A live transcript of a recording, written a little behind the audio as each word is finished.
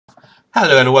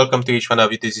Hello and welcome to each one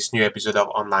of you to this new episode of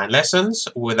Online Lessons.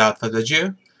 Without further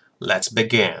ado, let's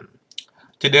begin.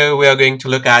 Today we are going to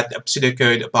look at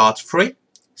Pseudocode Part 3,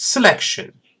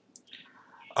 Selection.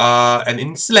 And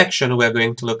in selection we are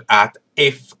going to look at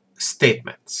if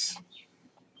statements.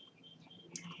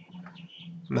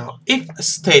 Now, if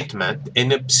statement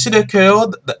in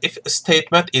pseudocode, the if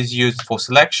statement is used for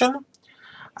selection.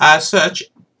 As such,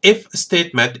 if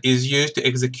statement is used to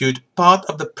execute part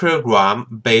of the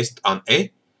program based on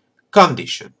a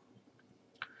condition.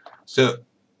 So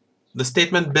the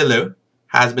statement below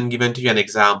has been given to you an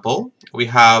example. We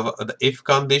have the if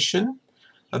condition,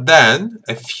 then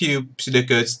a few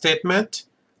pseudocode statement,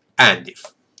 and if.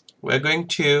 We're going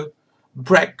to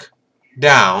break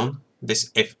down this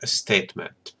if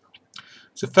statement.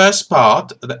 So first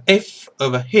part, the if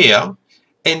over here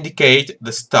indicate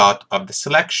the start of the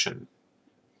selection.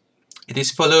 It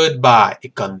is followed by a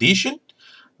condition,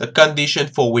 the condition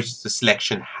for which the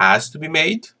selection has to be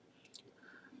made.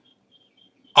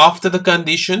 After the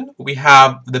condition, we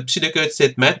have the pseudocode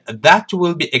statement that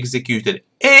will be executed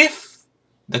if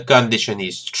the condition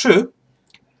is true.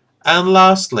 And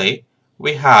lastly,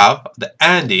 we have the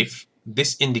and if.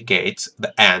 This indicates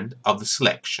the end of the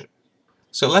selection.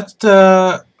 So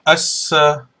let's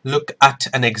look at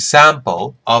an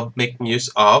example of making use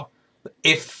of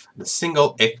the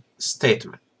single if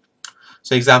statement.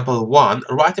 So example 1,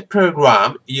 write a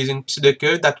program using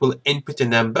pseudocode that will input a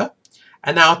number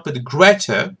and output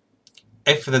greater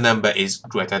if the number is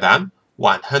greater than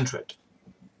 100.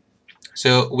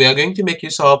 So we are going to make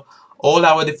use of all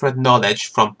our different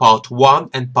knowledge from part 1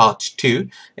 and part 2.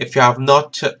 If you have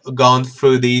not gone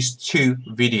through these two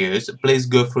videos, please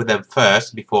go through them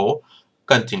first before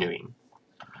continuing.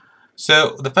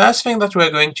 So the first thing that we're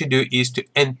going to do is to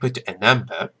input a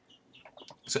number.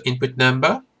 So input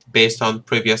number based on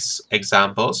previous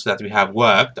examples that we have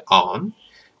worked on.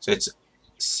 So it's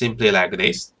simply like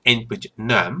this, input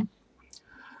num.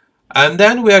 And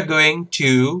then we are going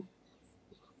to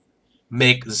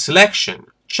make the selection,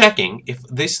 checking if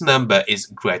this number is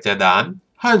greater than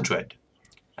 100.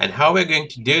 And how we're going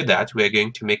to do that, we're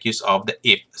going to make use of the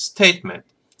if statement.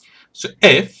 So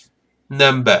if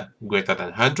number greater than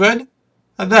 100,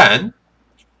 then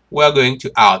we're going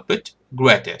to output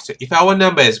greater. So if our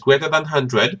number is greater than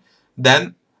 100,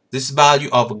 then this value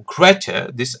of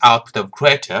greater, this output of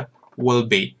greater, will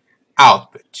be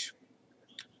output.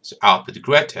 So output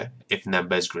greater if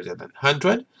number is greater than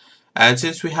 100. And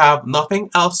since we have nothing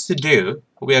else to do,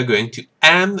 we are going to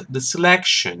end the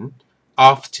selection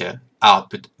after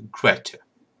output greater.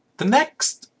 The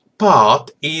next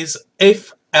part is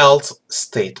if-else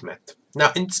statement.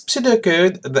 Now in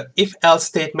pseudocode, the if-else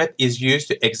statement is used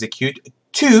to execute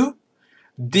two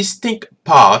distinct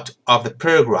parts of the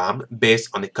program based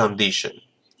on a condition.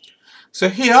 So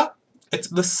here, it's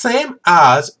the same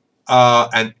as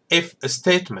an if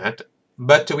statement,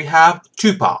 but we have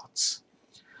two parts.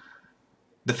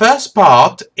 The first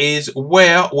part is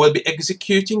where we'll be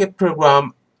executing a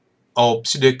program or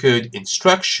pseudocode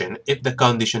instruction if the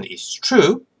condition is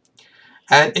true,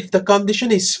 and if the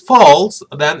condition is false,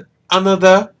 then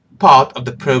another part of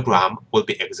the program will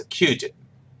be executed.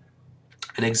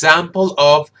 An example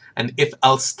of an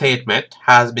if-else statement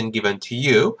has been given to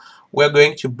you. We're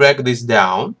going to break this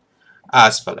down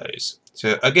as follows.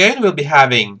 So again, we'll be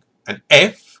having an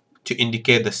if to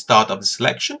indicate the start of the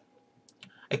selection,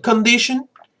 a condition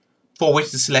for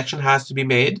which the selection has to be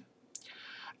made,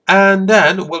 and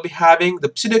then we'll be having the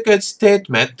pseudocode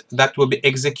statement that will be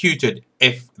executed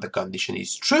if the condition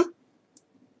is true,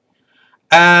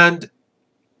 and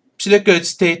pseudocode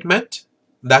statement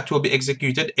that will be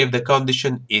executed if the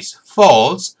condition is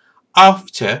false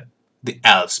after the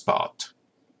else part.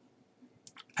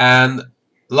 And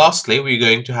lastly, we're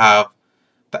going to have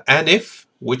the and if,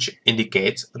 which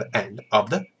indicates the end of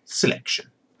the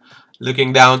selection.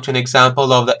 Looking down to an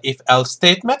example of the if-else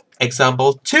statement,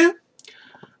 example 2,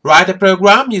 write a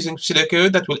program using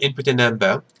pseudocode that will input a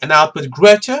number and output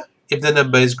greater if the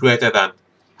number is greater than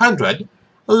 100,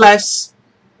 less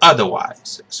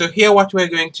otherwise. So here what we're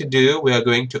going to do, we are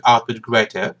going to output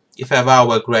greater if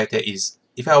our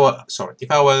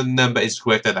number is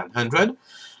greater than 100,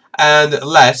 and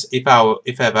less if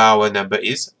our number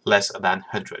is less than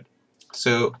 100.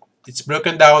 So it's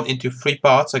broken down into three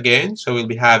parts again. So we'll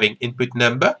be having input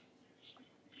number,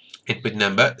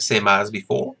 same as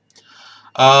before.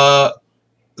 The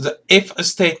if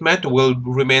statement will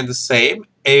remain the same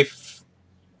if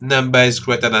number is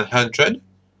greater than 100.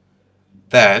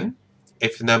 Then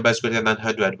if number is greater than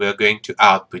 100, we're going to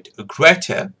output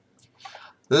greater,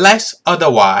 less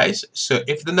otherwise. So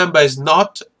if the number is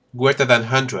not greater than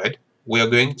 100, we are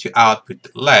going to output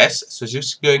less. So this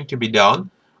is going to be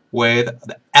done with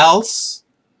the else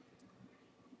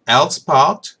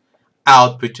part,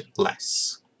 output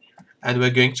less. And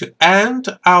we're going to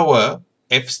end our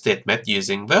if statement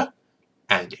using the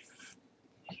and if.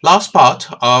 Last part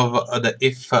of the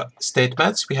if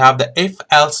statements, we have the if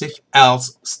else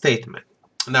statement.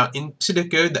 Now in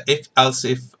pseudocode, the if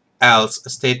else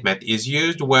statement is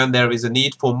used when there is a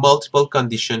need for multiple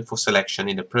conditions for selection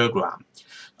in the program.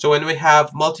 So when we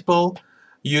have multiple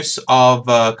use of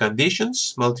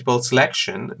conditions, multiple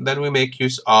selection, then we make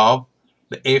use of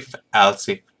the if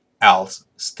else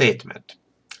statement.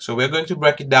 So we're going to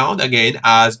break it down again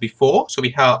as before. So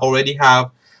we already have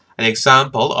an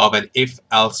example of an if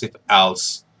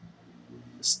else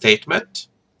statement.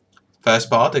 First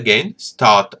part again,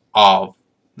 start of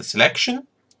the selection,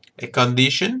 a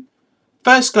condition,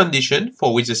 first condition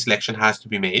for which the selection has to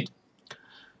be made,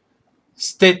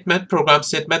 statement, program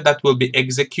statement that will be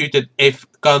executed if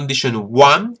condition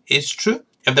 1 is true.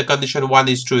 If the condition 1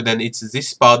 is true, then it's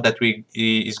this part that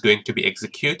is going to be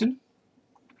executed.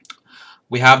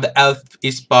 We have the else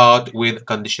is part with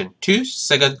condition 2,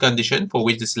 second condition for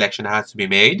which the selection has to be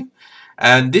made.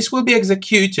 And this will be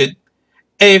executed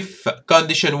if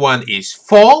condition 1 is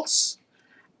false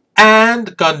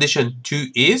and condition 2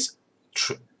 is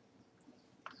true.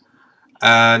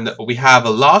 And we have a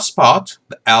last part,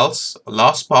 the else,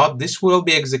 last part. This will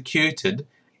be executed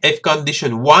if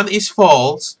condition 1 is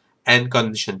false and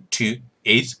condition 2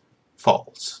 is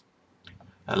false.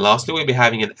 And lastly, we'll be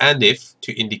having an and if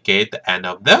to indicate the end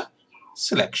of the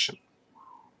selection.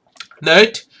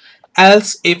 Note,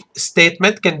 else if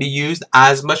statement can be used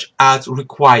as much as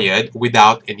required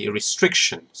without any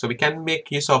restriction. So we can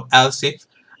make use of else if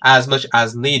as much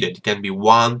as needed. It can be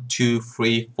 1, 2,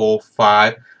 3, 4,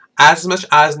 5. As much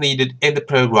as needed in the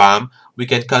program, we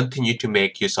can continue to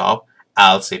make use of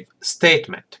else if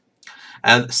statement.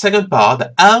 And second part,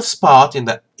 the else part in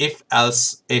the if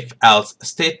else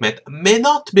statement may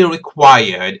not be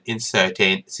required in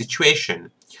certain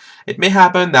situation. It may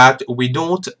happen that we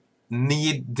don't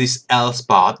need this else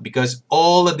part because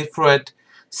all the different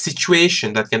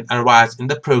situation that can arise in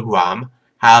the program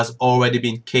has already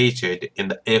been catered in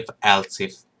the if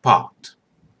part.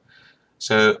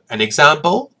 So an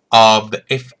example of the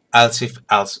if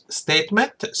else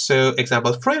statement. So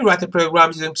example 3, write a program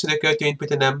using pseudocode to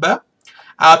input a number.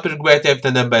 Output greater if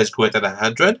the number is greater than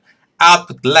 100.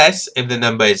 Output less if the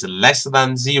number is less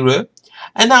than 0.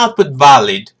 And output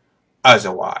valid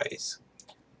otherwise.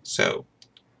 So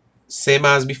same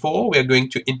as before, we are going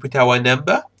to input our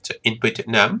number. So input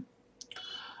num.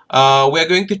 We are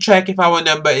going to check if our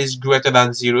number is greater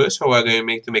than 0. So we're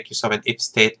going to make use of an if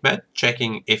statement,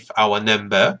 checking if our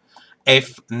number,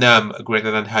 if num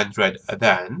greater than 100,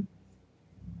 then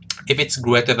if it's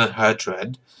greater than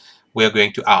 100, we are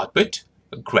going to output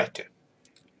greater.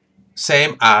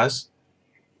 Same as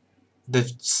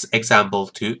the example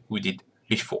 2 we did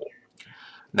before.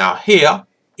 Now here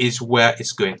is where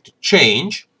it's going to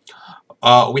change.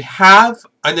 We have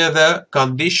another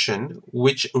condition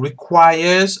which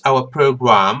requires our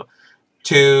program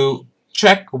to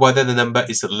check whether the number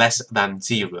is less than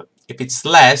 0. If it's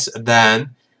less,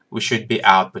 then we should be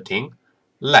outputting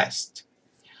less.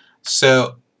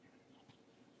 So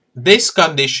this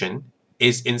condition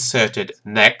is inserted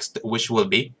next, which will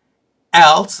be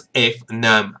else if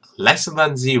num less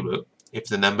than 0. If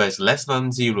the number is less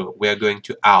than 0, we are going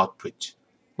to output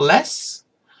less.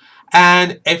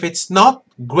 And if it's not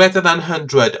greater than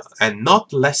 100 and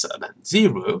not lesser than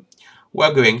 0,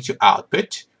 we're going to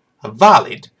output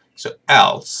valid. So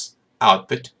else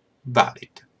output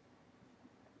valid.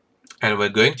 And we're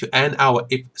going to end our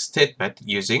if statement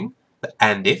using the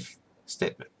and if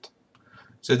statement.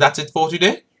 So that's it for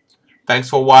today. Thanks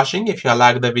for watching. If you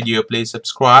like the video, please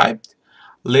subscribe.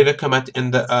 Leave a comment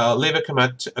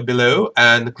below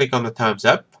and click on the thumbs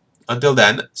up. Until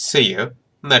then, see you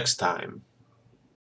next time.